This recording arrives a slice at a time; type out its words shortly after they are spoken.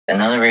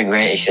Another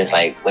regret is just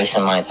like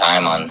wasting my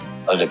time on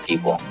other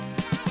people.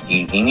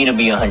 You need to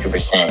be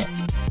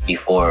 100%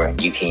 before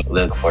you can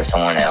look for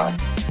someone else.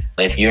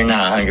 If you're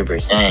not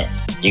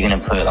 100%, you're going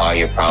to put all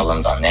your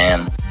problems on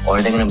them,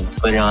 or they're going to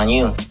put it on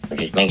you. But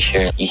just make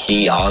sure you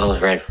see all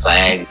those red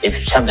flags.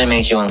 If something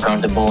makes you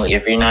uncomfortable,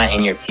 if you're not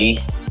in your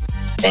peace,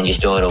 then just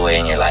throw it away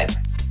in your life.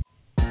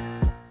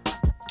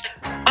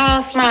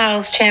 All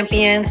smiles,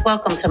 champions.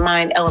 Welcome to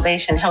Mind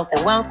Elevation, Health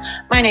and Wealth.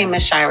 My name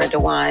is Shyra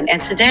DeJuan,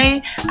 and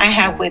today I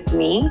have with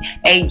me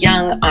a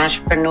young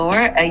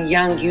entrepreneur, a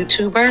young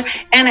YouTuber,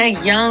 and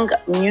a young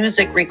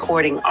music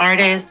recording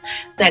artist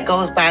that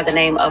goes by the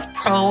name of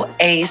Pro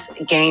Ace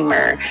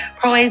Gamer.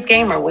 Pro Ace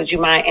Gamer, would you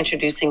mind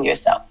introducing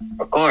yourself?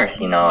 Of course.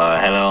 Hello,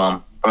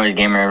 I'm Pro Ace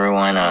Gamer,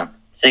 everyone.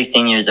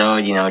 16 years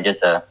old,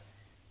 just a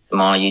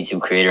small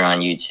YouTube creator on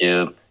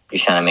YouTube.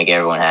 Just trying to make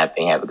everyone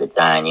happy, have a good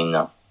time,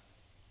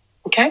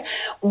 Okay.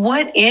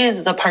 What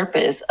is the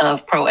purpose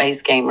of Pro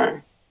Ace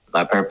Gamer?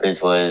 My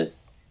purpose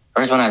was,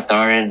 first when I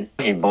started,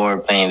 I was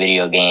bored playing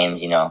video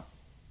games, just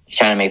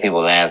trying to make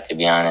people laugh, to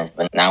be honest.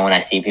 But now when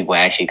I see people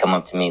actually come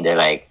up to me, they're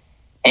like,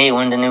 hey,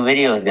 when the new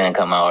video is going to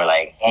come out? Or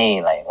like,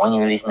 hey, when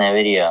you releasing that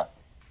video?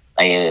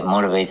 It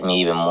motivates me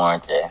even more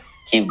to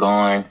keep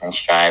going and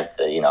strive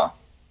to,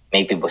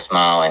 make people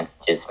smile and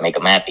just make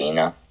them happy,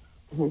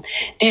 Mm-hmm.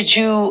 Did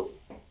you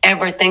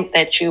ever think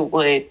that you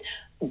would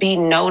be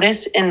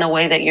noticed in the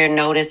way that you're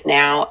noticed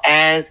now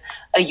as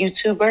a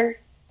YouTuber?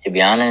 To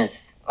be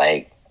honest,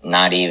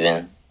 not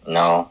even,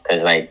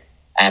 because I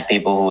have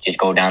people who just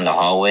go down the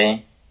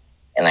hallway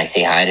and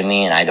say hi to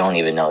me and I don't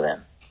even know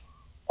them.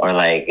 Or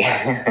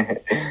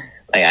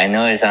I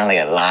know it sounds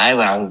like a lie,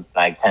 but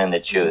I'm telling the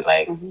truth.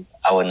 Mm-hmm.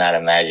 I would not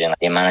imagine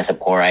the amount of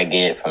support I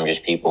get from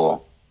just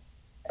people,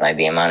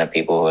 the amount of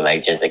people who are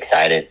just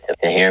excited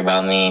to hear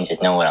about me and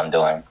just know what I'm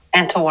doing.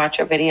 And to watch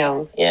your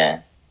videos.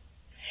 Yeah.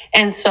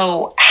 And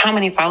so how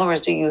many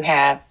followers do you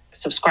have,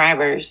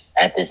 subscribers?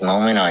 At this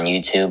moment on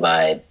YouTube,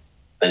 I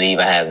believe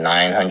I have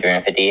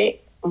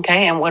 958.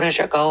 Okay, and what is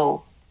your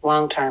goal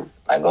long term?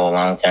 My goal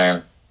long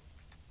term,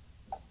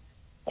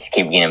 just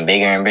keep getting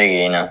bigger and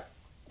bigger,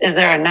 Is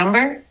there a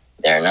number?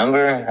 There a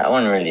number? I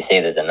wouldn't really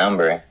say there's a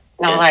number.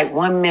 No, just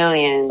 1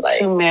 million,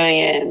 2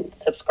 million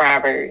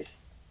subscribers.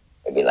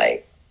 It'd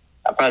be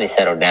I'll probably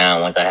settle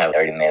down once I have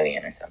 30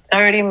 million or something.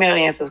 30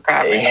 million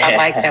subscribers. Yeah. I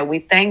like that. We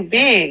think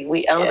big.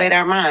 We elevate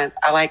our minds.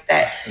 I like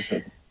that.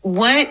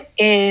 What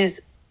is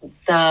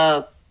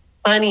the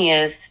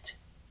funniest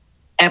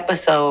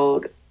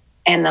episode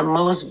and the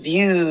most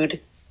viewed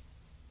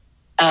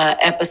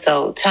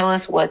episode? Tell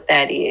us what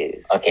that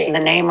is. Okay. The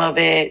name of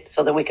it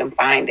so that we can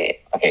find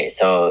it. Okay,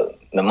 so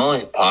the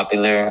most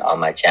popular on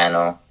my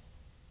channel,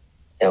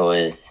 it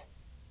was,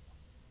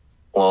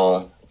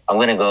 I'm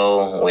going to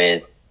go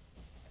with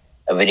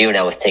a video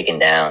that was taken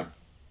down.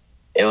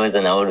 It was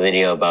an old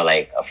video about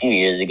a few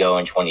years ago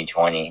in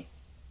 2020.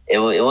 It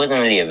wasn't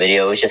really a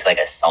video. It was just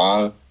a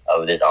song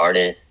of this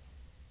artist.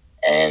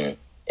 And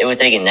it was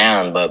taken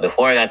down. But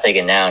before it got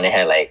taken down, it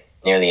had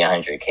nearly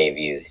 100K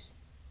views.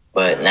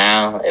 But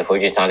now, if we're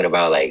just talking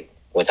about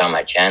what's on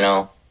my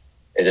channel,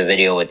 there's a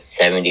video with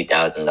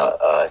 70,000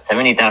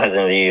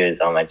 views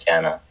on my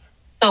channel.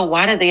 So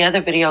why did the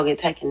other video get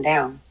taken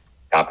down?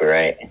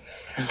 Copyright.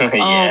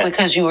 Yeah. Oh,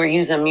 because you were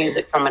using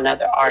music from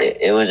another artist.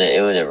 It was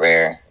a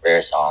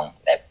rare song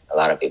that a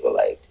lot of people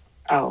liked.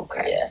 Oh,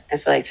 okay. Yeah. And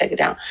so they take it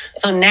down.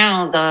 So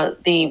now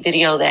the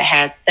video that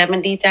has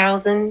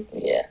 70,000.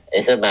 Yeah,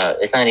 it's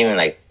not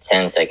even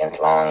 10 seconds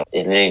long.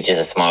 It's literally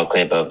just a small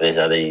clip of this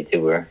other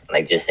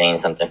YouTuber just saying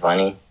something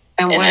funny.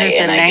 And what is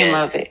the name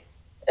of it?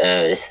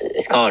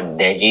 It's called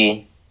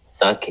Deji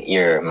Suck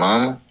Your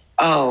Mom.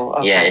 Oh,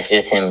 okay. Yeah, it's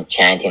just him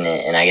chanting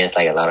it, and I guess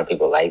a lot of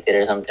people liked it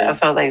or something.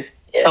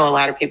 So a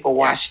lot of people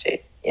watched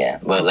it. Yeah,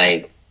 but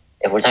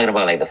if we're talking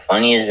about the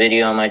funniest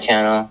video on my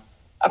channel,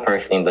 I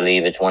personally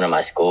believe it's one of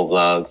my school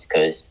vlogs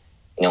because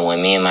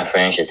when me and my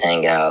friends just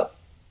hang out,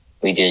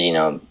 we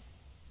just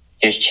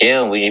just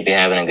chill. We just be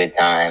having a good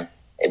time.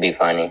 It'd be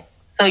funny.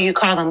 So you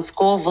call them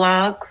school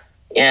vlogs?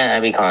 Yeah,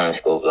 I'd be calling them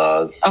school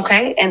vlogs.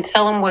 Okay, and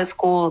tell them what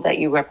school that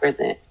you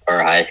represent.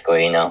 For high school,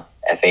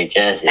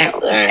 FHS, yes,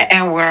 sir.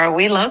 And where are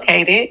we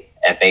located?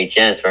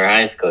 FHS for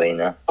high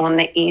school, On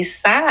the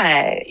east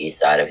side. East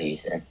side of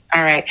Houston.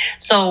 All right.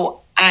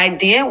 So I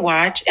did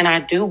watch, and I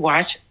do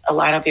watch a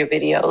lot of your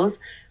videos.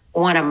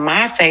 One of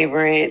my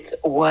favorites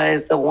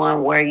was the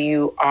one where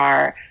you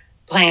are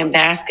playing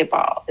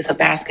basketball. It's a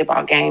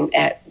basketball game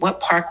at, what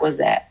park was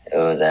that? It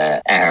was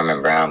at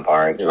Herman Brown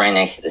Park. It was right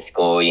next to the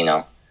school,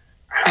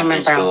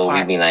 After school,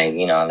 we'd be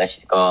let's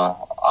just go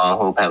all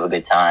hoop, have a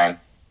good time.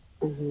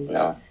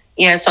 Mm-hmm.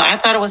 Yeah, so I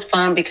thought it was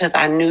fun because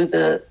I knew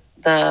the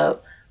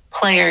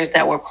players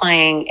that were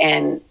playing,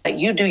 and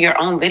you do your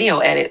own video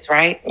edits,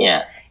 right?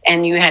 Yeah.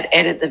 And you had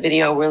edited the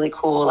video really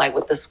cool,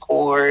 with the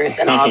scores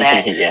and all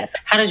that. Yes.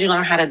 How did you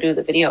learn how to do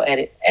the video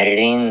edits?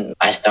 Editing,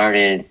 I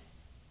started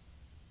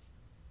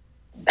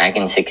back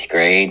in 6th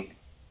grade.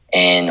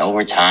 And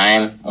over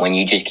time, when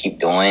you just keep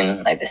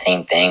doing the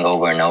same thing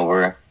over and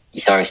over, you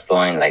start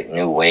exploring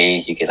new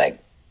ways you could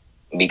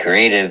be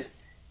creative.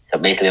 So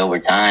basically over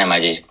time, I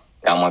just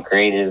got more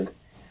creative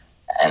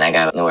and I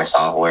got newer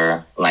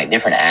software, like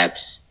different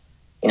apps.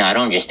 You know, I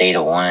don't just stay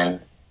to one.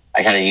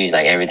 I try to use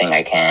like everything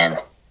I can.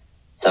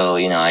 So,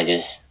 you know, I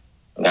just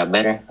got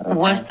better.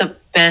 What's the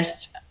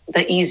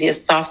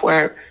easiest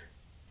software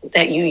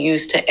that you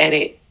use to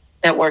edit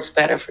that works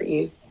better for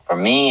you? For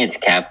me, it's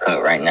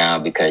CapCut right now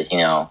because, you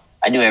know,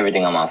 I do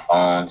everything on my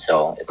phone.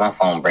 So if my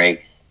phone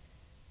breaks,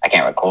 I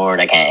can't record,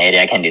 I can't edit,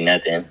 I can't do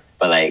nothing.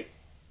 But like,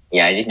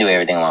 yeah, I just do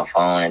everything on my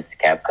phone. It's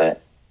CapCut.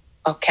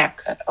 Oh,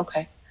 CapCut.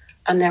 Okay.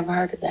 I never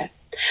heard of that.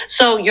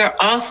 So you're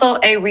also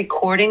a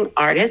recording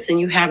artist and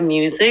you have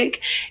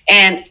music.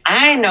 And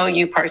I know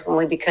you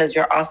personally because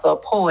you're also a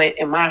poet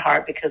in my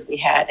heart because we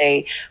had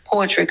a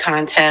poetry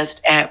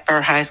contest at Burr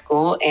High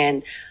School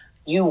and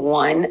you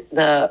won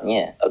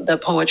the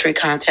poetry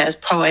contest.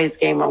 Pro Ace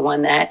Gamer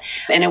won that.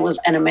 And it was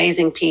an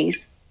amazing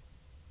piece.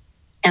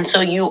 And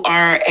so you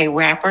are a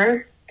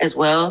rapper as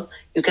well.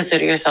 You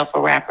consider yourself a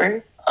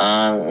rapper?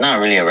 Not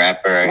really a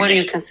rapper. What do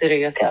you consider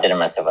yourself? Consider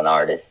myself an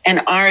artist. An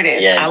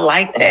artist. Yes. I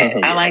like that.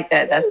 Yeah. I like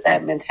that. That's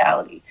that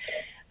mentality.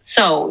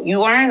 So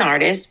you are an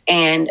artist,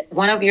 and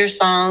one of your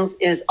songs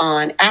is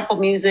on Apple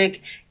Music.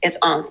 It's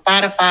on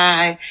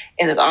Spotify.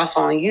 It is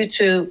also on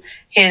YouTube.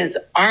 His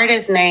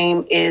artist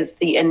name is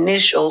the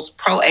initials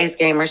Pro Ace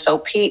Gamer, so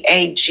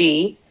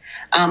PAG.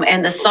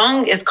 And the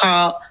song is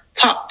called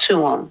Talk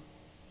to Him,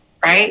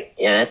 right?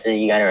 Yeah, that's it.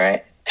 You got it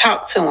right.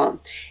 Talk to Him.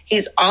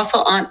 He's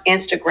also on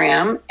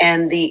Instagram,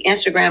 and the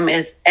Instagram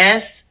is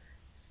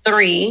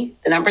S3,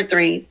 the number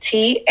 3,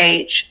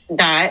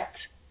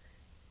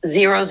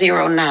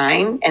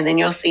 TH.009. And then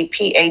you'll see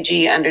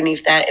PAG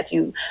underneath that if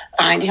you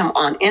find him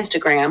on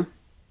Instagram.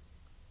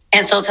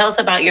 And so tell us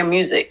about your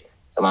music.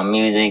 So my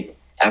music,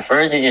 at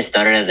first it just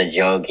started as a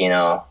joke, you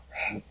know.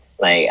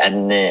 Like, I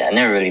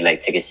never really, like,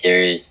 took it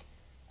serious.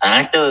 And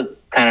I still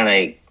kind of,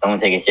 like, don't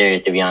take it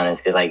serious, to be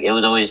honest, because, like, it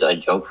was always a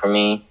joke for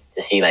me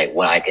to see, like,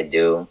 what I could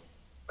do.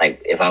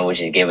 Like, if I was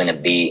just given a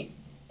beat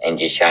and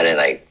just try to,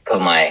 like,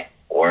 put my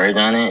words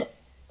on it,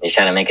 just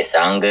try to make it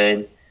sound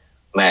good.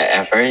 But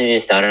at first, it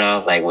just started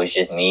off, like, with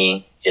just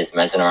me just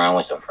messing around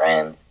with some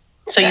friends.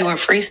 So you were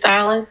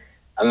freestyling?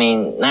 I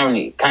mean, not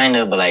really, kind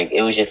of, but, like,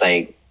 it was just,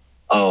 like,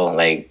 oh,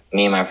 like,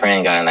 me and my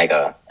friend got in, like,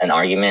 an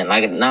argument.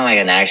 Like, not, like,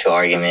 an actual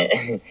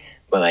argument,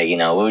 but, like, you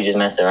know, we would just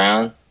mess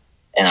around.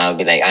 And I would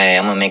be like,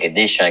 I'm going to make a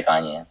diss track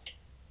on you.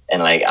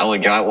 And, like, I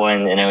would drop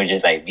one, and it would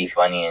just, like, be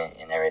funny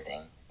and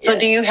everything. So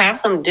do you have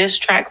some diss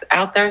tracks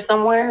out there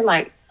somewhere?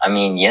 Like, I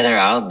mean, yeah, they're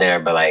out there,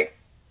 but like,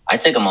 I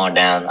took them all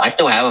down. I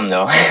still have them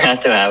though. I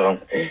still have them.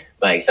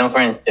 Like, some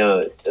friends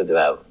still do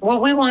have them. Well,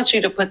 we want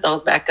you to put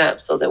those back up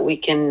so that we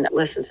can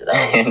listen to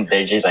those.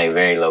 They're just like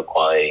very low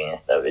quality and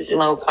stuff. It's just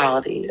low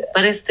quality,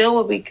 but it still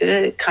will be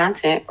good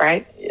content,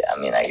 right? Yeah, I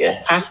mean, I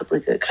guess possibly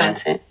good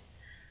content.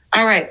 Yeah.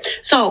 All right.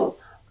 So,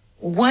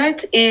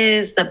 what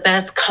is the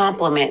best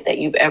compliment that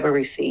you've ever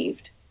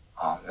received?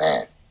 Oh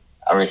man,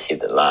 I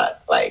received a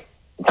lot. Like,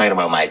 you talking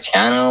about my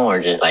channel or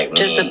just like me?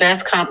 Just the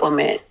best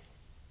compliment.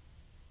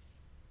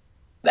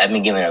 I've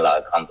been given a lot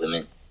of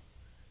compliments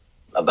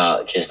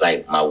about just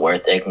like my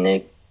work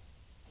ethic,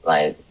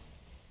 like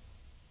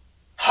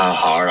how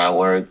hard I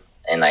work,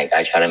 and like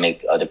I try to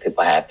make other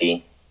people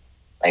happy.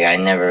 Like, I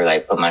never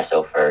like put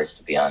myself first,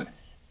 to be honest.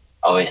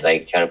 I always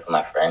like try to put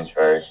my friends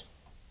first.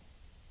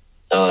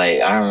 So like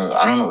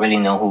I don't really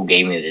know who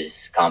gave me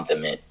this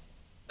compliment,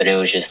 but it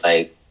was just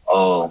like,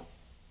 oh,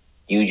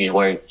 you just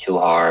work too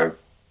hard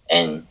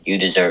and you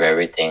deserve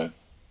everything,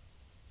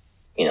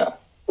 you know.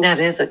 That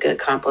is a good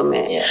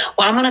compliment. Yeah.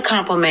 Well, I'm going to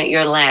compliment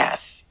your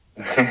laugh.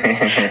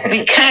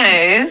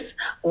 Because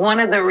one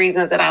of the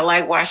reasons that I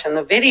like watching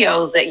the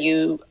videos that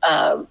you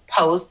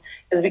post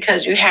is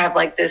because you have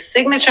like this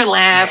signature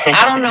laugh.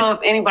 I don't know if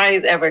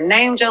anybody's ever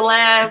named your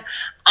laugh.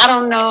 I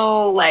don't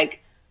know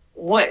like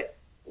what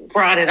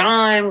brought it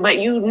on, but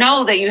you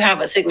know that you have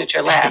a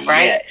signature laugh,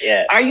 right?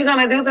 Yeah. Are you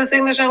going to do the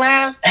signature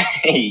laugh?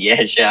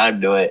 Yeah, sure, I'll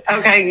do it.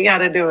 Okay, you got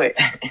to do it.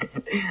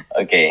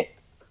 Okay.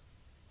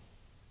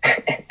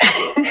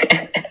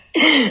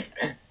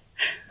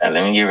 Now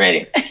let me get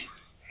ready.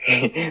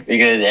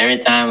 Because every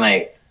time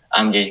like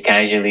I'm just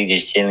casually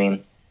just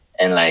chilling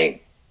and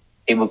like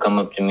people come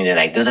up to me, they're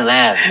like, do the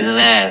laugh. And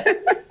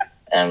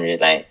I'm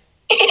just like,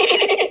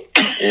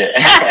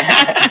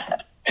 yeah.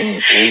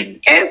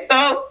 It's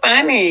so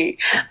funny.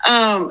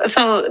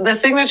 So the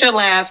signature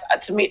laugh,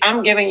 to me,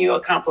 I'm giving you a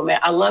compliment.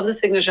 I love the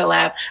signature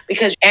laugh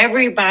because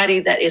everybody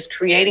that is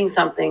creating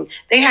something,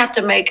 they have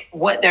to make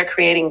what they're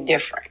creating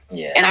different.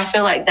 Yeah. And I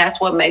feel like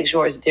that's what makes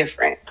yours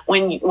different.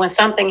 When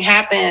something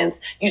happens,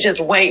 you just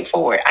wait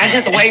for it. I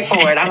just wait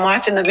for it. I'm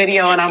watching the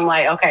video and I'm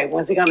like, okay,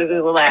 when's he going to do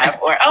the laugh?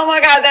 Or, oh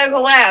my God, there's a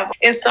laugh.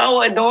 It's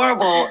so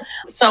adorable.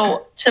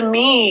 So to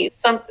me,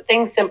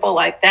 something simple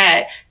like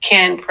that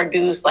can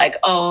produce like,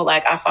 oh,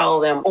 like I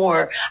follow them,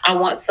 or I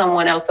want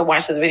someone else to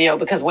watch this video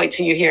because wait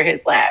till you hear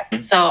his laugh.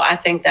 So I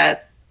think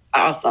that's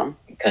awesome.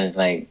 Because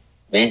like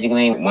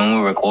basically when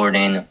we're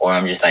recording or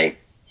I'm just like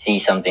see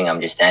something, I'm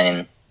just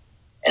standing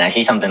and I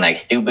see something like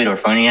stupid or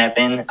funny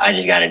happen, I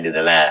just got to do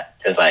the laugh.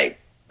 Because like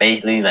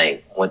basically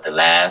like with the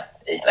laugh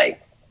is like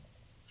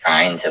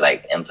trying to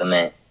like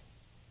implement.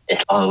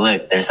 It's, oh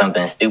look, there's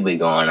something stupid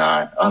going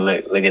on. Oh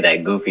look at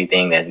that goofy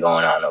thing that's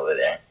going on over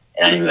there.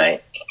 And I'd be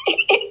like,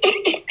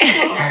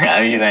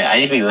 I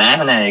just be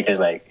laughing at it because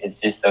like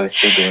it's just so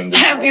stupid. And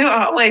have you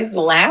always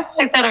laughed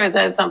like that, or is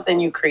that something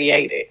you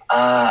created?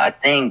 I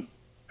think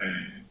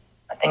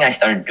I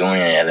started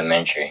doing it in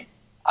elementary.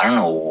 I don't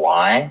know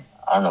why.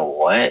 I don't know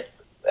what.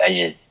 I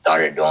just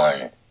started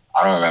doing it.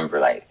 I don't remember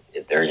like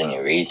if there's any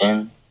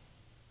reason,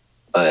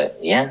 but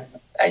yeah,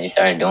 I just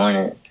started doing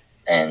it.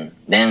 And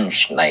then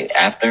like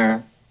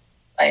after,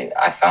 like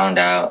I found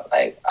out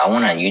like I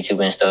went on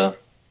YouTube and stuff,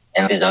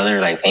 and this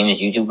other like famous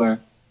YouTuber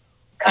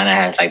kind of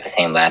has like the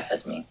same laugh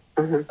as me.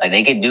 Mm-hmm. Like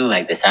they could do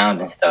like the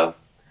sounds and stuff.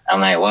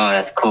 I'm like, wow,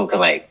 that's cool. Cause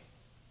like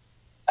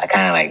I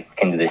kind of like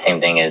can do the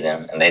same thing as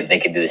them, and they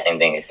could do the same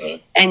thing as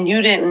me. And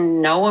you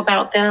didn't know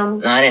about them?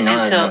 No, I didn't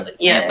know until them.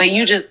 Yeah, but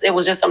it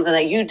was just something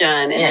that you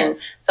done, and then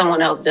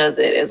someone else does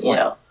it as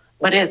well.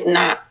 But it's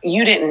not,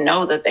 you didn't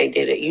know that they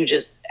did it. You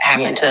just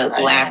happened to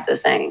laugh the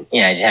same.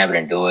 Yeah, I just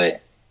happened to do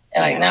it.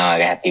 And like now I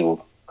got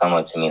people come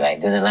up to me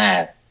like, do the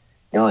laugh.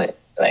 Do it.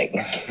 Like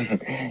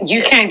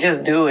you can't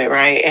just do it,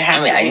 right? It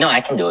has I know I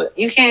can do it.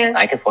 You can?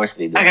 I can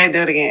forcibly do it. I gotta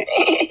do it again.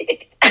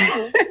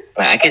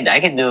 Like I could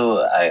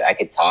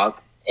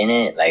talk in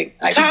it. Like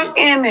I talk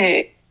in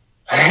it.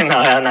 No,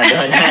 I'm not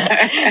doing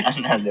that.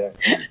 I'm not doing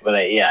it. But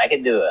like yeah, I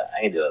could do it.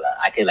 I could do it.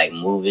 I could like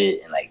move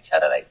it and like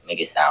try to like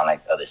make it sound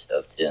like other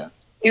stuff too.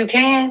 You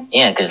can?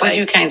 Yeah, cause but like,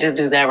 you can't just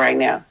do that right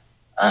now.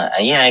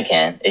 Yeah, I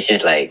can. It's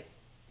just like,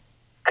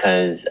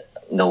 cause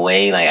the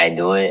way like I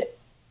do it,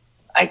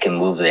 I can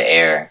move the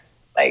air.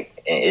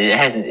 Like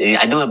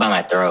I do it by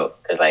my throat.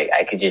 Cause like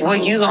I could just. Well,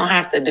 you gonna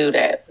have to do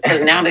that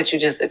because now that you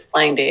just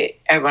explained it,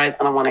 everybody's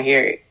gonna want to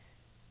hear it.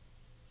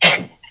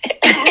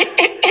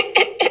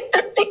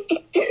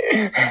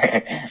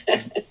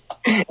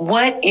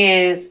 What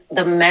is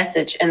the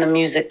message in the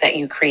music that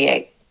you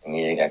create? The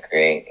music I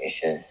create,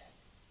 it's just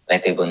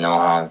let people know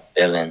how I'm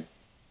feeling.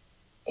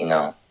 You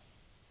know,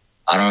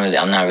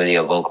 I'm not really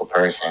a vocal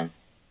person,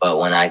 but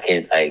when I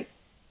could like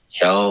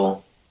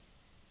show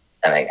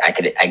that like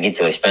I get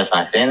to express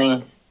my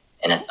feelings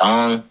in a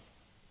song,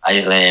 I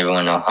just let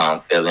everyone know how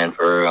I'm feeling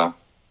for real.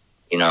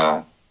 You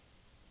know.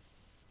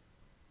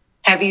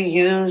 Have you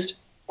used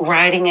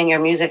writing in your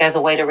music as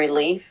a way to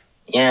relieve?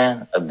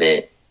 Yeah, a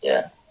bit.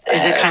 Yeah.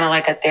 Is it kind of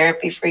like a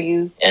therapy for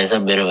you? Yeah, it's a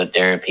bit of a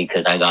therapy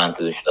because I gone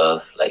through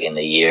stuff like in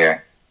the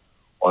year.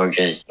 Or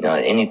just, you know,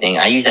 anything.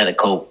 I use that to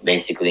cope,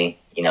 basically,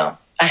 you know.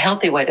 A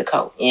healthy way to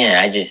cope.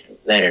 Yeah, I just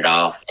let it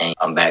off and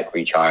I'm back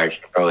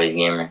recharged, pro ace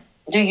gamer.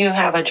 Do you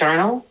have a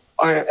journal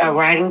or a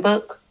writing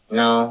book?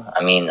 No,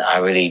 I mean, I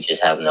really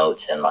just have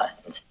notes in my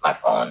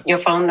phone. Your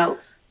phone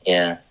notes?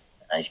 Yeah,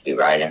 I just be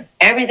writing.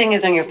 Everything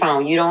is on your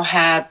phone. You don't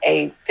have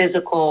a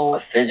physical...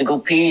 A physical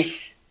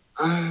piece?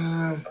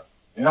 No,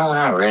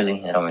 not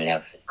really. I don't really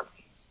have a physical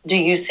piece. Do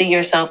you see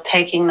yourself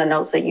taking the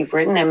notes that you've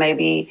written and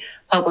maybe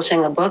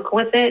publishing a book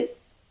with it?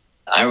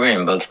 I've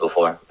written books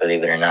before,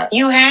 believe it or not.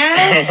 You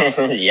have?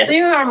 Yeah. So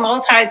you are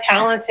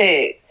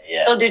multi-talented.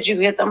 Yeah. So did you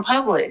get them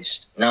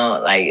published? No,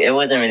 like it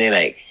wasn't really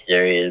like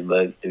serious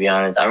books, to be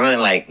honest. I wrote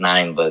like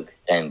 9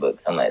 books, 10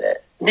 books, something like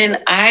that.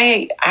 Then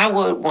I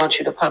would want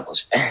you to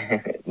publish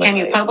them. Can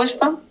you publish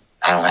them?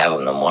 I don't have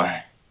them no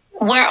more.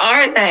 Where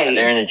are they?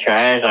 They're in the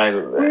trash.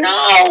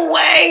 No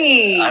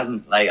way.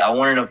 I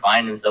wanted to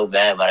find them so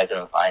bad, but I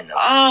couldn't find them.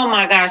 Oh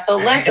my gosh. So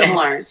lesson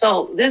learned.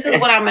 So this is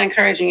what I'm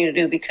encouraging you to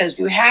do because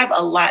you have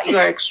a lot. You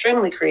are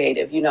extremely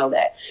creative. You know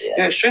that. Yeah.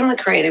 You're extremely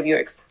creative.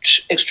 You're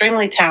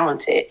extremely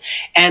talented.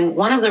 And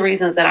one of the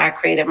reasons that I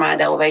created Mind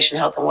Elevation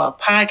Health and Wealth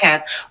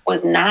podcast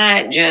was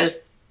not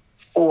just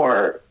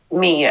for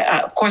me.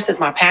 Of course, it's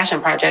my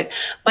passion project,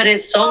 but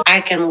it's so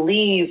I can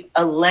leave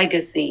a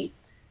legacy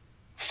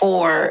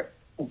for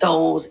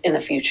those in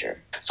the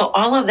future. So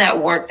all of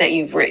that work that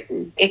you've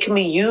written, it can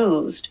be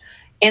used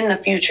in the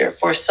future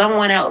for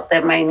someone else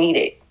that may need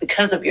it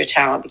because of your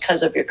talent,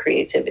 because of your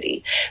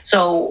creativity.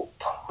 So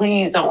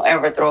please don't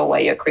ever throw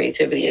away your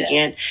creativity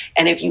again.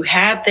 And if you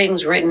have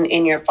things written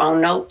in your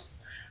phone notes,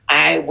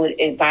 I would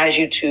advise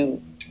you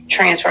to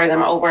transfer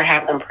them over,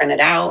 have them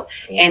printed out,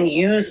 and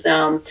use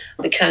them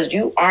because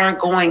you are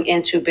going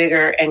into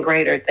bigger and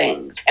greater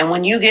things. And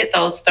when you get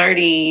those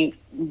 30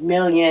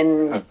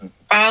 million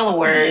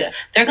followers,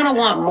 they're going to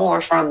want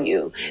more from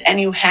you. And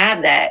you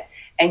have that.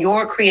 And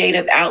your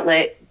creative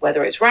outlet,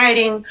 whether it's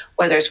writing,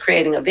 whether it's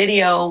creating a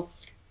video,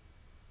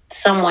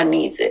 someone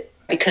needs it.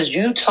 Because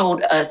you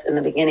told us in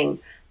the beginning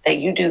that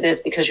you do this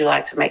because you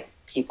like to make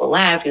people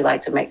laugh, you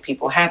like to make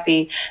people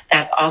happy.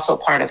 That's also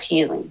part of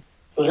healing.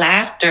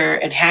 Laughter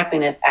and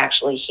happiness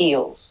actually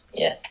heals.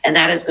 Yeah. And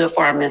that is good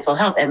for our mental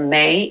health. And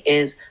May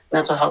is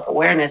Mental Health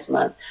Awareness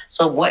Month.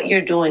 So what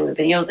you're doing, the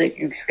videos that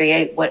you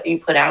create, what you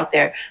put out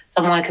there,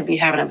 someone could be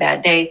having a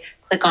bad day,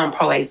 click on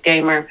Pro Ace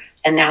Gamer,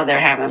 and now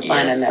they're having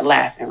fun and they're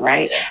laughing,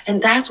 right? Yes.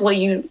 And that's what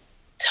you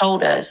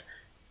told us.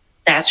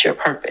 That's your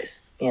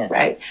purpose,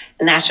 right?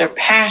 And that's your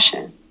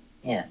passion.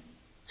 Yeah.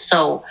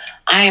 So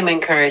I am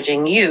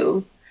encouraging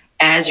you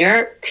as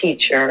your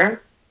teacher,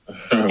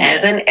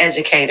 as an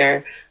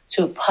educator,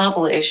 to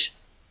publish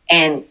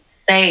and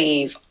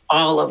save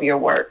all of your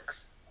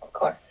works. Of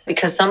course.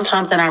 Because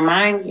sometimes in our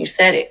mind, you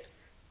said it,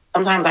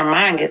 sometimes our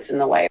mind gets in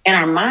the way. In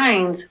our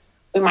minds,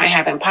 we might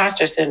have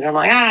imposter syndrome,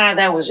 like,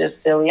 that was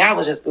just silly. I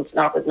was just goofing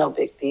off. It's no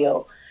big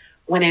deal.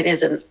 When it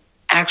is an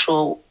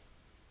actual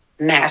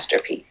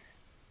masterpiece.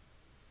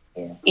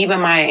 Yeah.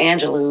 Even Maya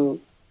Angelou,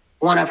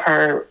 one of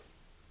her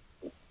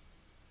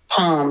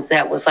poems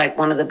that was like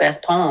one of the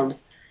best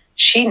poems,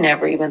 she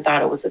never even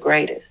thought it was the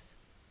greatest.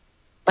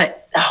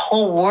 But the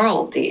whole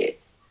world did.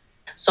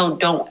 So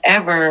don't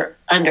ever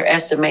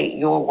underestimate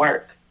your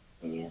work.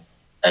 Yeah.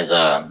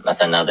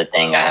 That's another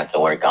thing I have to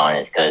work on,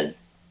 is because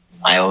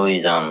I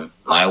always,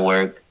 my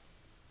work,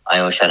 I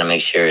always try to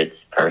make sure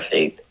it's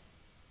perfect.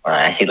 When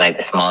I see like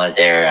the smallest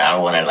error, I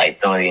want to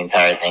like throw the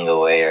entire thing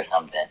away or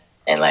something.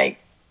 And like,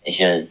 it's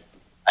just,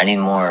 I need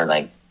more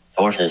like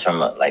sources from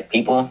like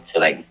people to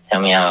like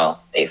tell me how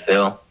they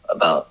feel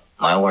about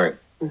my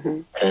work.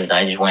 Because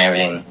I just want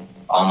everything,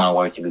 all my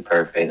work to be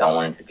perfect. I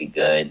want it to be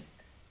good.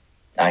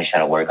 I just try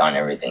to work on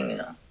everything, you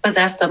know. But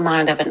that's the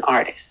mind of an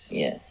artist.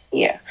 Yes.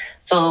 Yeah.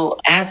 So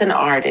as an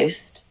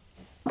artist,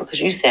 because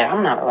you said,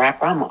 I'm not a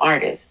rapper, I'm an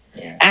artist.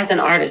 Yeah. As an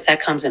artist,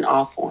 that comes in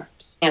all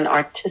forms. An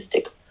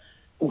artistic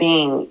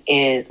being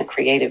is a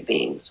creative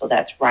being. So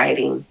that's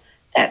writing,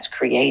 that's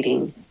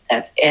creating,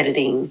 that's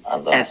editing,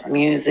 that's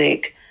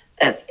music,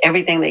 that's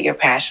everything that you're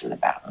passionate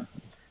about.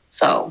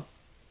 So,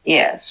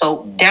 yeah.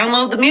 So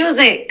download the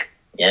music.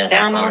 Yes.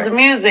 Download the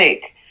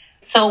music.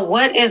 So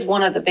what is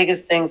one of the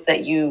biggest things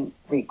that you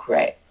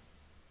regret?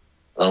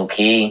 Low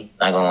key,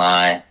 not gonna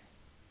lie,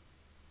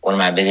 one of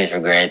my biggest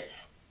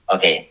regrets.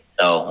 Okay,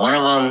 so one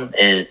of them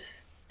is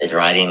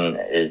writing,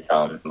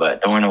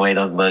 but throwing away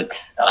those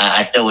books.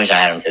 I still wish I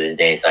had them to this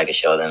day so I could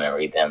show them and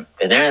read them.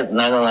 Because they're,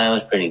 not gonna lie, it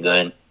was pretty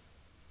good.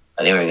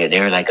 They were good. They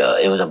were like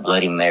it was a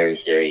Bloody Mary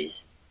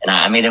series. And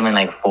I made them in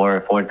like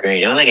fourth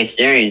grade. It was like a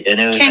series. And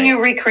it was Can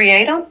you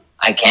recreate them?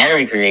 I can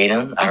recreate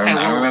them. Okay,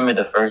 I remember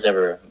the first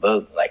ever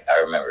book. Like,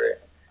 I remember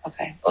it.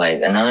 Okay.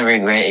 Like, another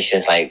regret is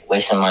just like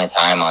wasting my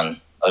time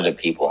on other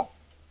people.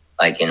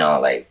 Like, you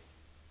know, like,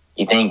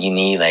 you think you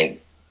need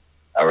like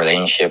a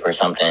relationship or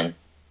something,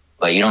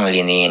 but you don't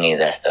really need any of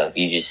that stuff.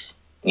 You just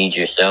need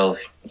yourself.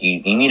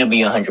 You need to be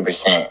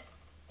 100%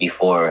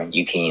 before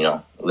you can, you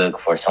know, look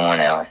for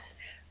someone else.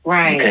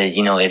 Right. Because,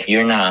 you know, if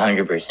you're not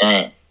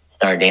 100%,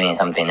 start dating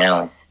something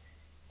else,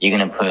 you're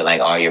going to put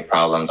like all your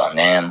problems on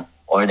them,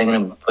 or they're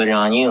going to put it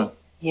on you.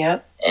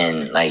 Yep.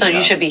 And like, so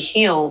you should be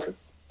healed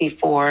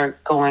before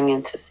going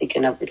into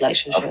seeking a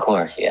relationship. Of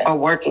course, yeah. Or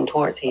working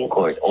towards healing. Of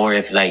course. Or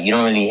if like you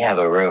don't really have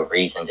a real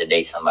reason to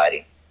date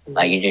somebody,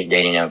 like you're just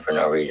dating them for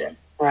no reason.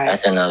 Right.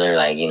 That's another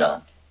like, you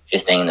know,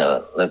 just thing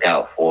to look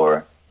out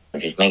for.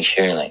 Just make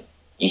sure like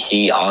you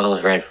see all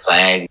those red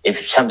flags.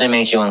 If something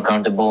makes you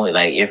uncomfortable,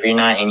 like if you're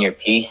not in your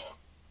peace,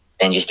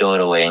 then just throw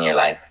it away in your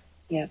life.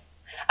 Yeah.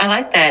 I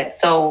like that.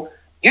 So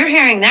you're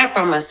hearing that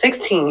from a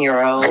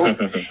 16-year-old.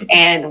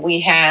 And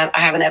I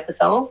have an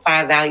episode,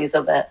 5 Values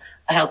of a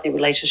Healthy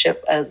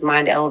Relationship, as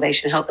Mind,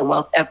 Elevation, Health, and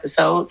Wealth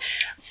episode.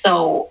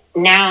 So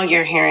now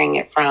you're hearing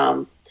it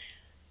from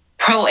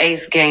Pro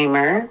Ace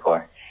Gamer, Of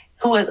course.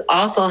 who is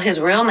also, his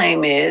real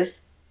name is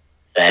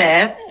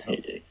Seth.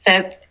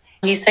 Seth,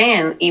 he's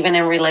saying even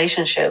in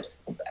relationships,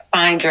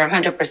 find your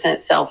 100%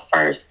 self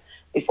first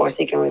before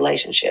seeking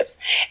relationships.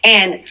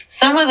 And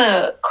some of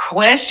the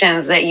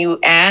questions that you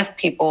ask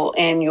people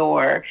in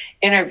your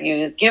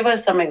interviews, give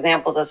us some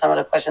examples of some of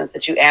the questions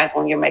that you ask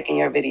when you're making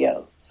your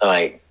videos. So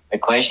like the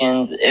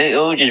questions, it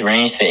would just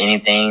range from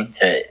anything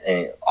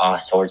to all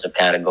sorts of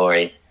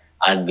categories.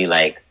 I'd be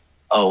like,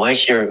 oh,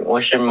 what's your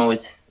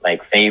most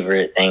like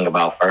favorite thing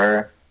about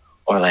Fur?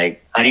 Or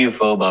like, how do you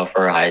feel about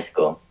Fur High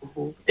School?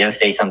 They'll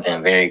say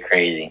something very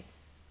crazy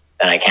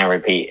that I can't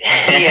repeat.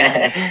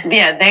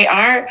 Yeah, they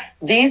are.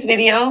 These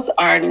videos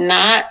are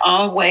not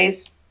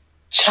always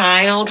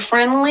child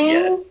friendly.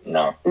 Yeah,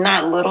 no.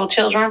 Not little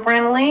children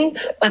friendly,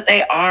 but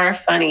they are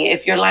funny.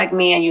 If you're like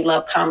me and you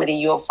love comedy,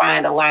 you'll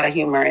find a lot of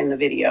humor in the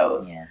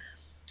videos.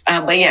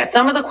 Yeah. But yeah,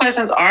 some of the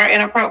questions are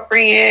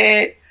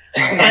inappropriate,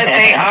 but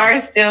they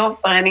are still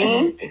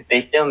funny.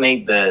 They still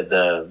make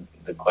the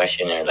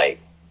questioner, like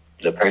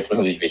the person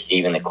who's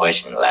receiving the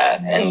question,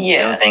 laugh. And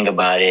they'll think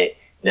about it.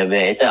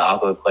 It's an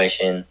awkward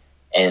question.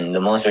 And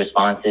the most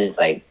responses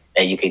like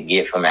that you could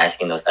get from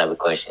asking those type of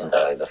questions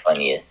are the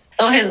funniest.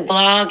 So his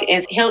blog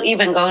is, he'll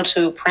even go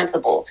to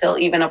principals. He'll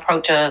even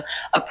approach a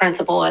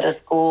principal at a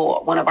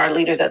school, one of our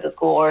leaders at the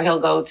school, or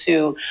he'll go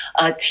to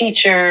a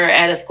teacher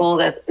at a school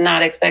that's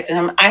not expecting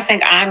him. I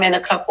think I'm in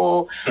a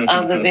couple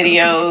of the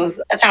videos.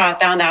 That's how I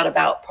found out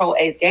about Pro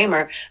Ace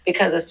Gamer,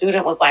 because a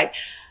student was like,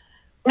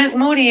 Miss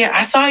Moody,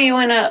 I saw you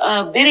in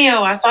a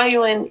video. I saw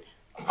you in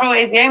Pro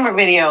Ace Gamer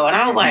video. And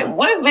I was like,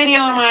 what video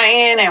am I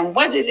in? And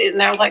what did it?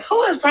 And I was like,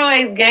 who is Pro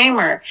Ace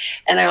Gamer?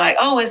 And they're like,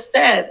 oh, it's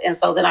Seth. And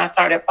so then I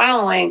started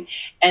following.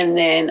 And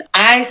then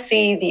I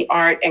see the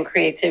art and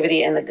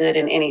creativity and the good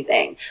in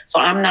anything. So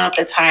I'm not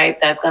the type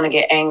that's going to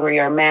get angry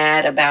or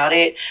mad about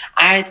it.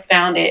 I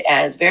found it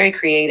as very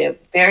creative,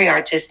 very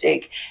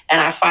artistic, and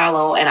I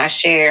follow and I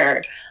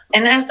share.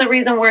 And that's the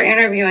reason we're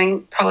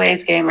interviewing Pro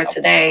Ace Gamer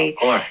today. Of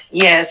course.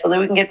 Yeah, so that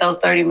we can get those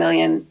 30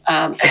 million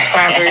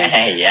subscribers.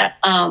 Yeah.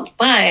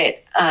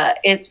 But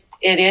it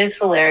is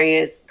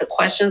hilarious. The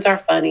questions are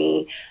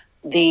funny.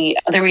 The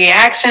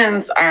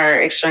reactions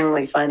are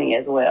extremely funny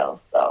as well.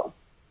 So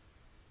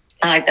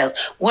I like those.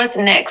 What's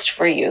next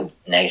for you?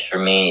 Next for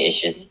me is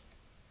just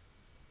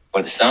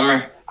for the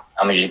summer,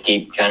 I'm going to just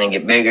keep trying to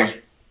get bigger,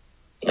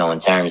 in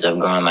terms of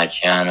growing my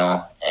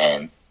channel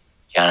and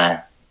trying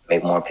to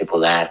make more people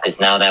laugh. Because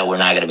now that we're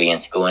not going to be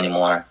in school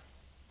anymore,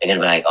 they're going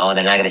to be like, oh,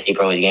 they're not going to see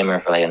Pro Ace Gamer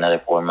for like another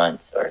 4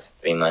 months or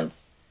 3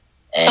 months.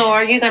 And so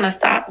are you going to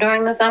stop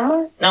during the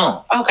summer?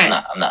 No. Okay.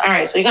 I'm not. All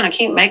right, so you're going to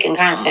keep making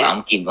content.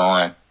 I'm keep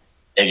going.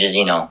 They're just,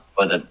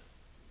 for the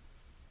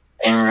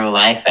in real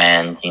life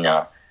fans, they're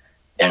not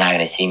going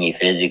to see me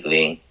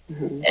physically.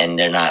 Mm-hmm. And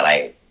they're not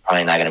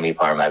probably not going to be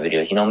part of my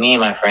videos. Me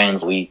and my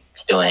friends, we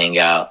still hang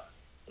out.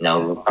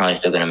 We're probably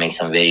still going to make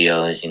some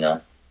videos,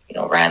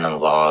 random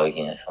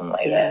vlogs, something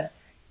like that,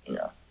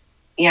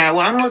 Yeah,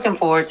 well, I'm looking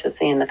forward to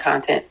seeing the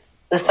content,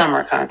 the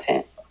summer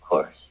content. Of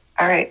course.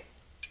 All right.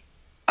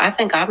 I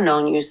think I've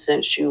known you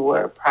since you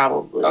were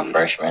probably a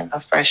freshman.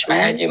 I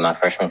had you in my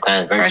freshman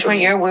class virtual. Freshman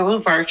year, we were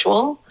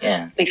virtual.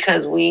 Yeah.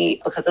 Because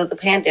of the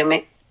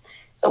pandemic.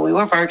 So we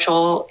were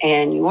virtual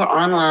and you were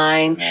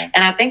online. Yeah.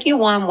 And I think you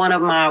won one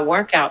of my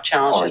workout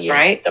challenges,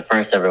 right? The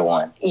first ever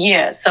one.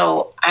 Yeah.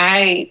 So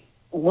I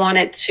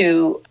wanted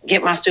to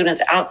get my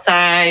students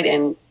outside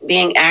and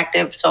being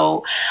active.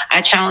 So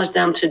I challenged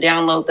them to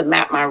download the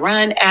Map My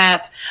Run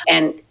app.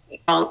 And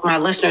my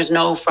listeners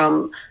know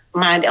from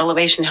Mind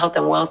Elevation Health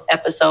and Wealth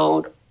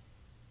episode,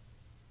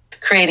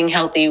 creating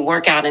healthy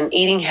workout and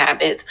eating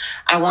habits,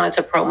 I wanted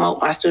to promote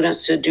my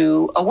students to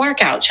do a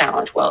workout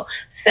challenge. Well,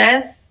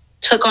 Seth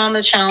took on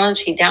the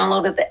challenge. He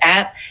downloaded the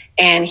app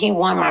and he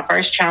won my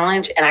first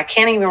challenge. And I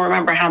can't even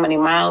remember how many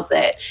miles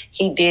that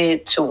he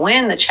did to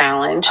win the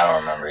challenge. I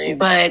don't remember either.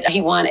 But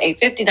he won a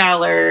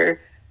 $50.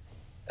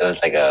 It was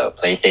like a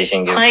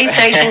PlayStation gift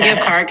card.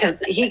 Gift card, because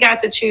he got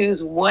to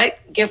choose what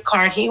gift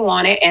card he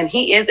wanted. And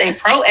he is a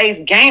Pro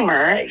Ace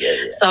Gamer.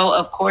 So,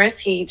 of course,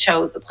 he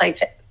chose the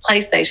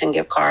PlayStation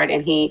gift card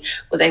and he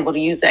was able to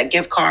use that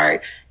gift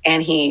card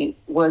and he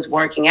was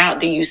working out.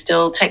 Do you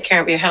still take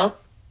care of your health?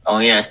 Oh,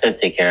 yeah, I still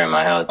take care of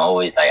my health. I'm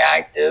always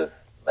active,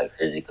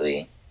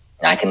 physically.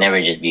 And I can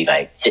never just be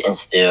sitting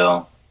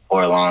still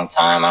for a long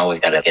time. I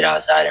always got to get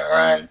outside and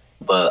run.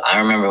 But I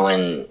remember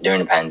during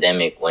the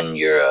pandemic, when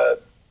your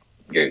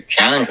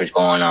challenge was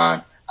going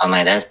on, I'm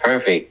like, that's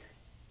perfect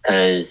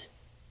because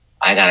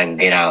I got to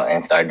get out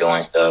and start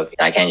doing stuff.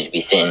 I can't just be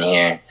sitting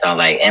here. So I'm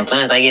like, and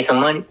plus I get some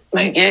money.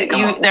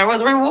 There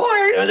was a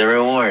reward. There was a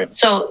reward.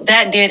 So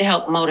that did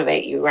help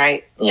motivate you,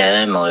 right? Yeah,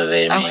 that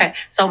motivated me. Okay.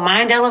 So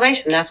Mind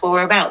Elevation, that's what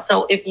we're about.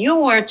 So if you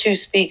were to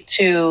speak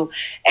to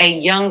a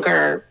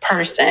younger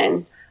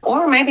person,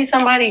 or maybe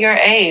somebody your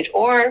age,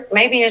 or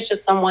maybe it's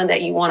just someone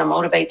that you want to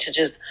motivate to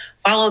just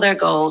follow their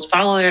goals,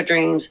 follow their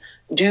dreams,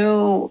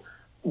 do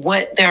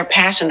what they're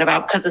passionate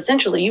about, because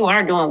essentially you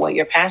are doing what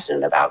you're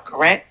passionate about,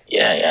 correct?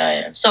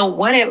 Yeah. So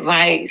what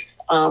advice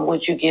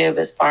would you give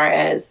as far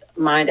as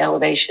mind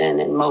elevation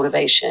and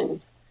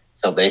motivation?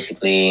 So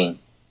basically,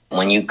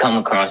 when you come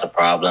across a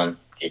problem,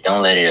 just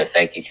don't let it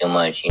affect you too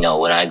much.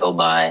 What I go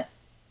by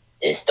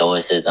is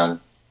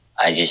stoicism.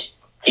 I just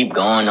keep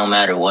going no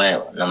matter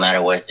what, no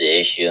matter what's the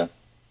issue.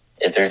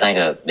 If there's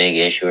a big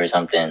issue or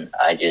something,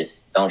 I just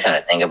don't try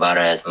to think about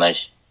it as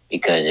much,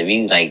 because if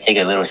you take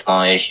a little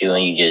small issue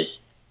and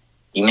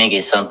you make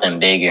it something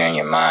bigger in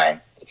your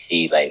mind. You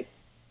see,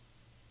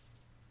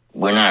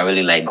 we're not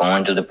really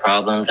going through the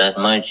problems as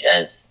much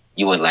as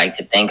you would like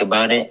to think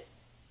about it.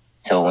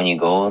 So when you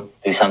go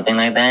through something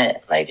like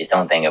that, just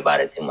don't think about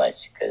it too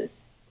much.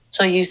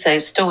 So you say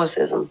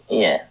stoicism.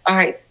 Yeah. All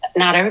right.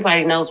 Not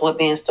everybody knows what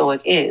being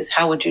stoic is.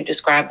 How would you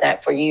describe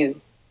that for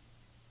you?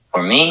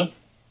 For me,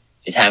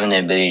 just having the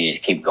ability to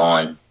just keep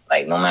going,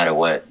 no matter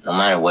what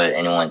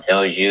anyone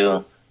tells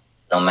you,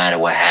 no matter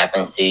what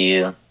happens to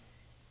you.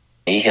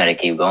 You just got to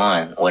keep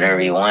going.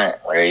 Whatever you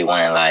want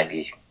in life,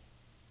 you just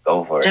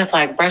go for it. Just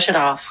brush it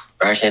off.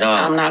 Brush it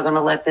off. I'm not going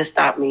to let this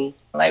stop me.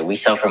 We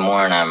suffer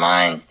more in our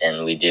minds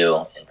than we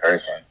do in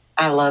person.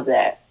 I love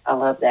that.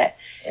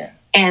 Yeah.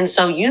 And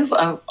so you've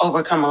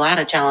overcome a lot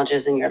of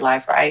challenges in your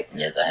life, right?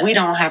 Yes, I have. We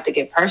don't have to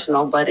get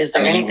personal, but is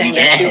there anything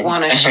that you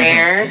want to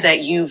share that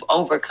you've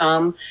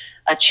overcome,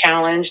 a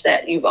challenge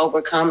that you've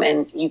overcome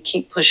and you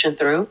keep pushing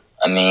through?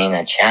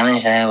 A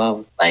challenge that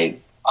I have,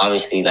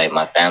 obviously,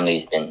 my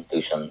family's been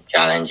through some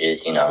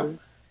challenges, Mm-hmm.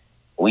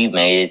 We've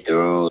made it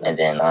through, and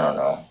then, I don't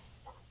know,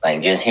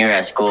 just here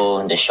at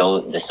school, the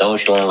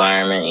social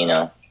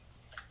environment,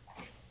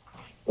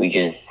 we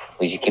just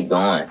keep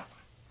going.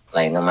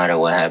 Like, no matter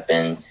what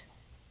happens,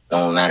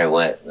 no matter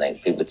what,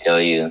 like, people tell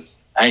you,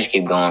 I just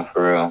keep going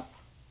for real.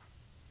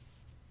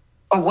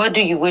 Or what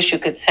do you wish you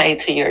could say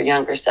to your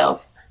younger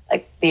self,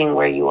 like being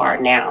where you are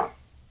now?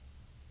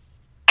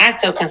 I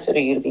still consider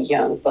you to be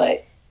young,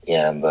 but...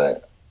 Yeah,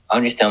 but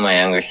I'll just tell my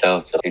younger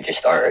self to just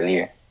start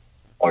earlier.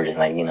 Or just,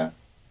 like, try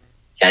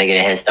to get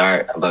a head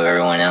start above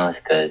everyone else.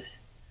 Because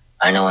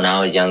I know when I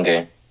was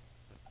younger,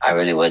 I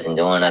really wasn't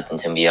doing nothing,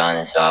 to be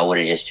honest. So I would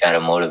have just tried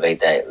to motivate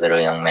that little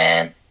young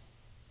man.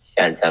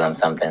 Try to tell him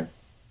something.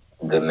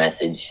 A good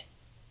message.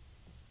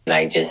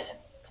 Like, just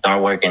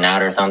start working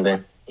out or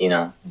something,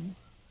 Yeah.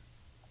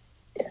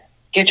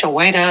 Get your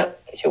weight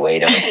up. Get your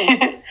weight up.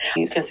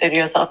 You consider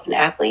yourself an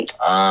athlete?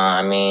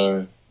 I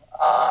mean,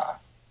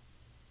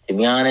 to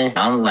be honest,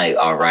 I'm, like,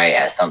 all right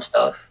at some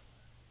stuff.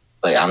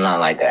 But I'm not,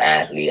 like, an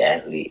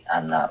athlete.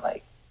 I'm not,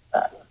 like...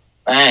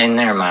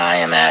 never mind, I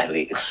am an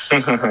athlete.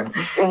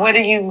 What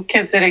do you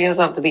consider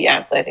yourself to be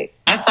athletic?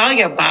 I saw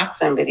your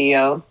boxing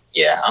video.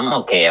 Yeah, I'm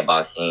okay at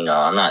boxing.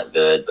 I'm not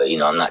good, but,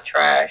 I'm not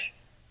trash.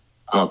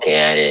 I'm okay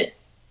at it.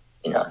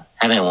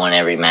 Haven't won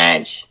every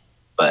match,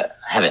 but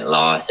I haven't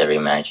lost every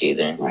match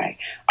either. Right.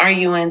 Are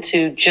you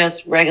into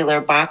just regular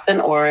boxing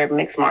or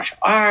mixed martial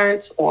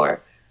arts or...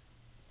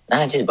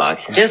 Nah, just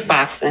boxing. Just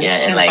boxing. Yeah,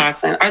 and just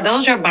boxing. Are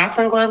those your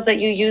boxing gloves that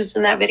you used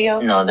in that video?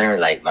 No, they're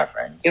like my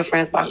friends. Your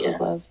friends' boxing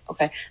gloves?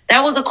 Okay.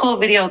 That was a cool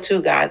video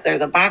too, guys.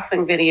 There's a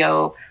boxing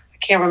video. I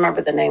can't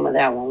remember the name of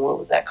that one. What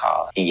was that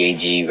called?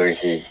 PAG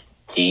versus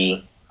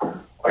D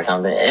or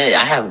something.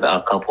 I have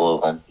a couple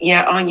of them.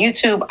 Yeah, on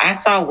YouTube, I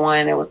saw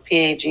one. It was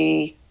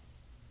PAG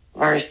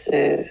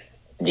versus...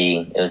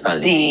 D. It was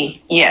probably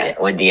D. Yeah.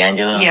 With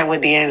D'Angelo? Yeah,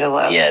 with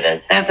D'Angelo. Yeah,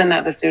 that's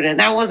another student.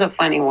 That was a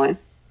funny one.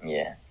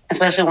 Yeah.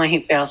 Especially when he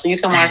fell. So you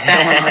can watch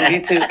that one on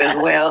YouTube as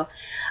well.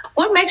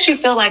 What makes you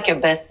feel like your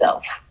best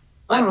self?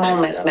 What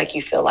moments make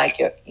you feel like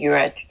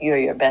you're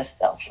your best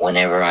self?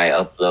 Whenever I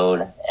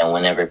upload and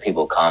whenever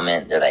people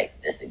comment, they're like,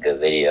 "This is a good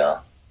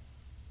video,"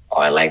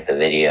 or "I like the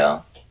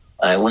video."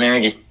 Whenever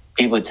just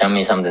people tell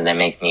me something that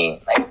makes me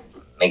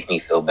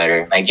feel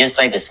better, like just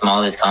like the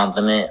smallest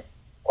compliment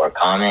or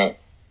comment.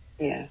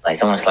 Yeah. Like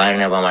someone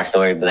sliding up on my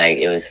story, but like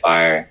it was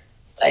fire.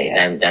 Like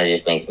that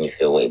just makes me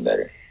feel way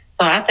better.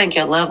 So I think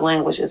your love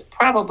language is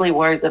probably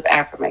words of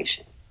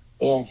affirmation.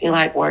 Yeah. You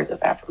like words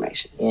of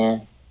affirmation. Yeah.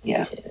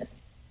 Yeah.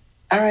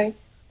 All right.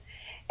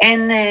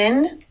 And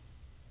then,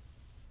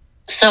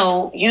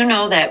 so you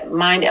know that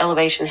Mind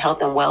Elevation Health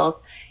and Wealth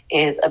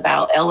is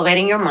about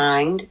elevating your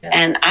mind. Yeah.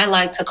 And I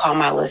like to call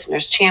my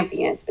listeners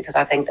champions because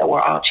I think that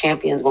we're all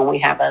champions when we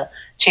have a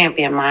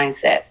champion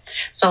mindset.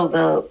 So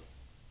the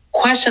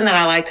question that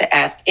I like to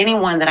ask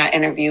anyone that I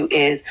interview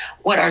is,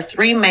 what are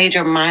 3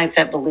 major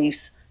mindset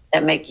beliefs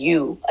that make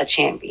you a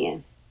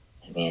champion?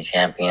 Being a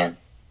champion.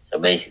 So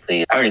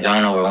basically, I already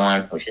gone over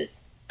one, which is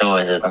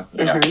stoicism.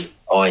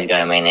 Always got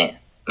to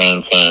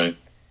maintain,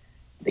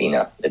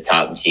 the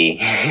top G.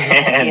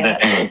 Yeah.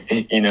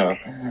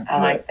 I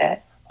like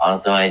that.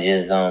 Also, I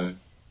just,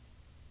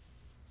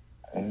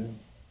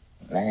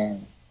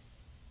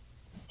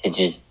 to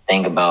just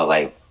think about,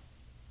 like,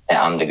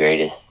 that I'm the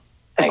greatest.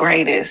 The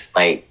greatest.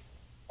 Like,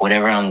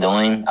 whatever I'm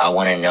doing, I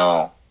want to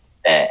know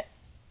that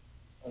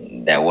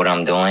what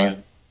I'm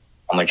doing,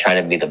 I'm going to try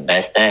to be the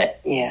best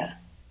at. Yeah.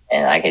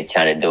 And I could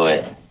try to do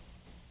it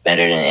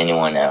better than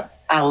anyone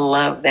else. I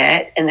love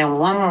that. And then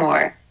one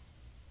more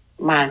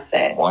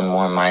mindset. One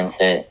more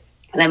mindset.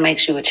 That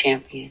makes you a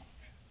champion.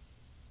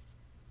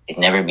 Just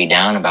never be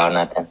down about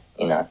nothing,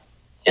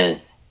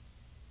 Just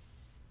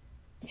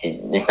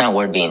it's not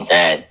worth being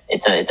sad.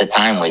 It's a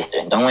time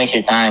waster. Don't waste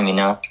your time,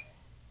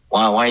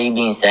 Why are you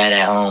being sad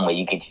at home when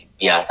you could just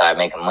be outside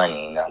making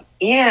money,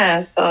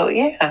 Yeah, so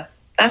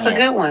that's a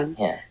good one.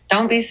 Yeah.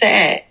 Don't be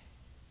sad.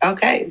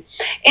 Okay.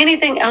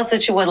 Anything else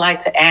that you would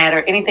like to add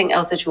or anything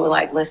else that you would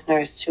like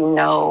listeners to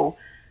know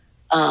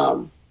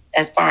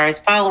as far as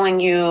following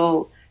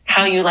you,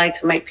 how you like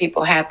to make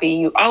people happy?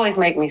 You always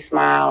make me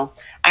smile.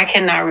 I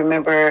cannot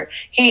remember.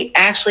 He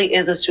actually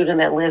is a student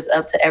that lives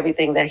up to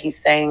everything that he's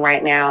saying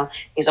right now.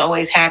 He's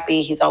always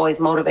happy. He's always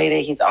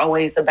motivated. He's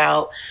always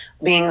about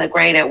being the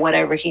great at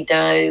whatever he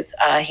does.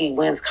 He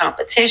wins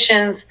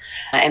competitions,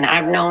 and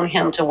I've known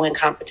him to win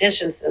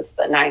competitions since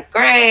the 9th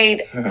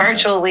grade,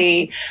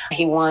 virtually.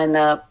 He won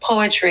a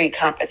poetry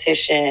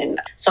competition.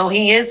 So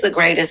he is the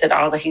greatest at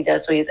all that he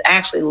does. So he's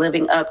actually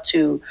living up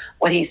to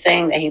what he's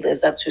saying that he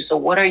lives up to. So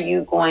what are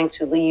you going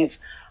to leave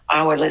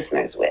our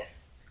listeners with?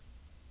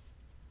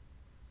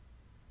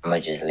 I'm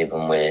going to just leave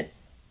them with,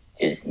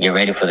 just get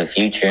ready for the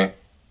future.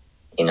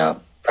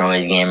 Pro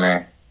Ace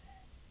Gamer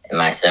and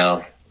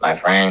myself, my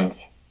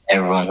friends,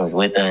 everyone who's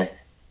with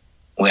us.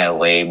 We have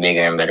way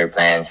bigger and better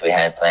plans we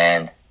had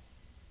planned.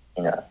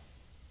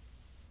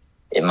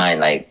 It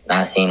might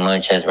not seem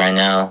much as right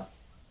now,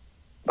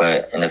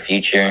 but in the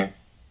future,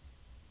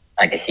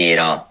 I can see it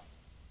all.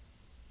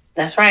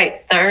 That's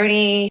right.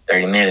 30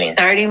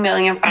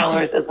 million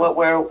followers is what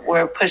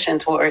we're pushing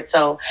towards.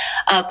 So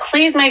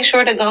please make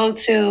sure to go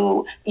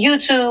to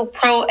YouTube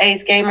Pro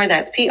Ace Gamer.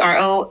 That's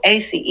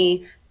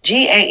PROACE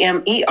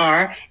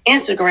Gamer,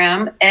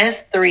 Instagram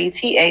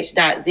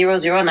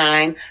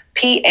S3th.009,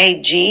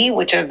 PAG,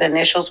 which are the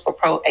initials for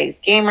Pro Ace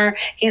Gamer.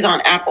 He's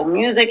on Apple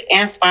Music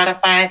and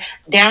Spotify.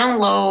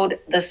 Download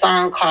the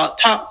song called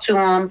Talk to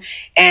Him.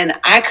 And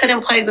I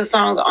couldn't play the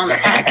song on the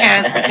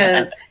podcast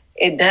because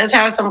it does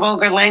have some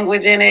vulgar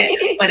language in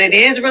it, but it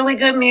is really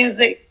good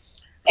music.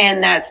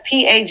 And that's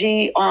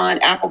PAG on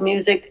Apple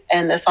Music,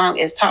 and the song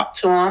is Talk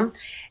to Him.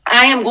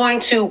 I am going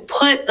to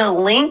put the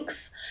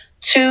links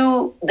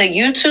to the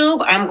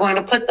YouTube. I'm going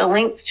to put the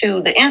links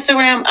to the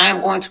Instagram.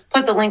 I'm going to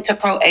put the link to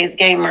Pro Ace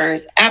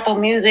Gamer's Apple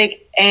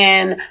Music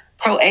and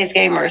Pro Ace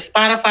Gamer's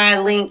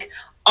Spotify link,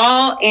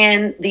 all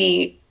in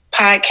the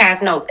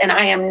podcast notes. And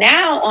I am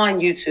now on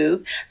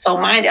YouTube. So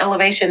Mind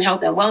Elevation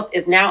Health and Wealth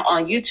is now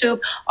on YouTube.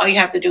 All you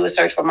have to do is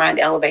search for Mind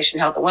Elevation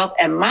Health and Wealth.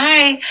 And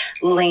my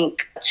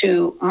link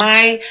to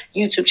my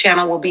YouTube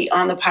channel will be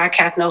on the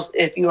podcast notes.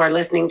 If you are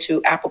listening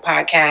to Apple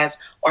Podcasts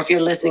or if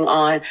you're listening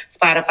on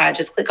Spotify,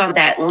 just click on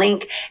that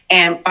link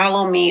and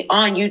follow me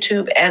on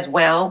YouTube as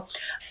well.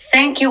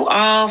 Thank you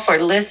all for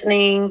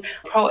listening.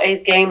 Pro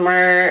Ace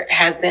Gamer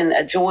has been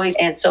a joy.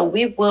 And so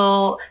we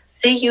will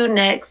see you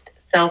next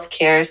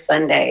Self-Care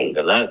Sunday.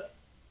 Good luck.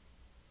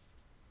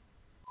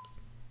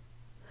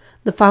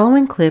 The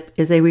following clip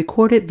is a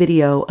recorded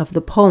video of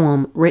the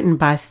poem written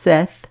by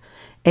Seth,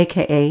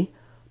 aka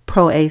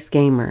Pro Ace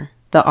Gamer,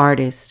 the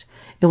artist.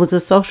 It was a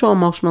social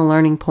emotional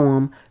learning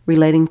poem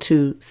relating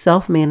to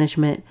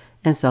self-management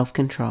and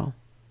self-control.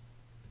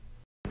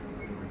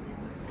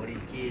 All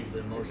these kids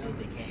with emotions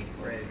they can't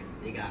express.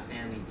 They got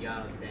families,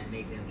 jobs that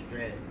make them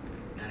stress.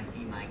 Gotta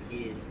feed my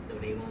kids so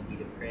they won't be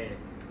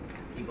depressed.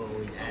 People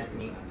always ask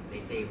me, they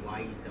say,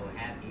 why you so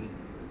happy?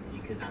 It's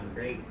because I'm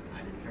great.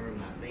 I determine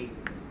my fate.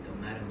 Don't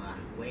matter my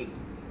weight,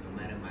 no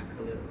matter my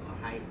color or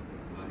height,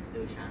 I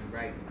still shine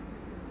bright.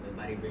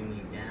 Nobody bring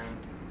me down.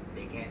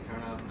 They can't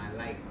turn off my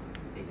light.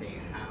 They say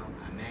how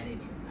I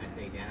manage. I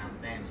say that I'm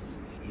famished.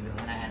 Even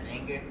when I have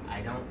anger,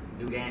 I don't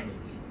do damage.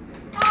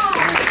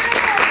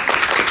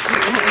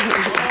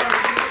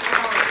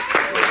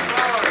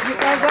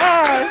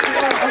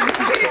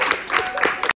 Oh,